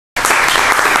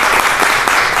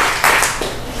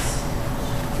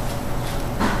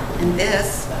And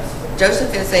this,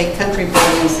 Joseph is a country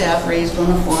boy himself, raised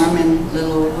on a farm in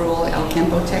little rural El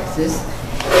Campo, Texas.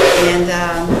 And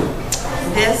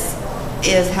this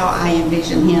is how I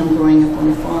envision him growing up on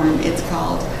a farm. It's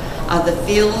called The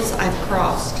Fields I've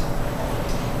Crossed.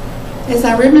 As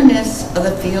I reminisce of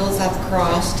the fields I've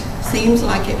crossed, seems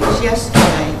like it was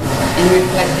yesterday in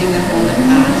reflecting upon the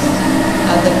past.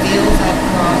 Of the fields I've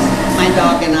crossed, my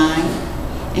dog and I,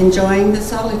 enjoying the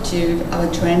solitude of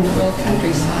a tranquil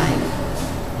countryside.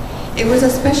 It was a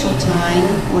special time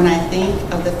when I think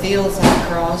of the fields I've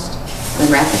crossed,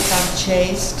 the rapids I've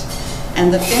chased,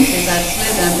 and the fences I've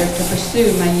slid under to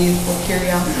pursue my youthful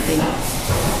curiosity.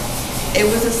 It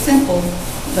was a simple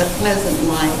but pleasant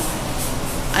life.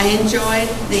 I enjoyed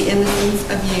the innocence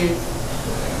of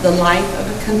youth, the life of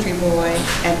a country boy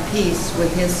at peace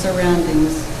with his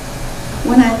surroundings.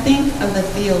 When I think of the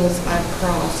fields I've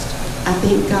crossed, I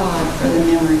thank God for the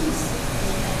memories.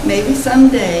 Maybe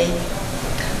someday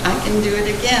I can do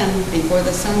it again before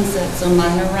the sun sets on my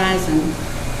horizon.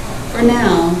 For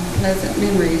now, pleasant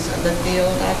memories of the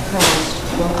field I've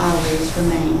crossed will always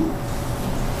remain.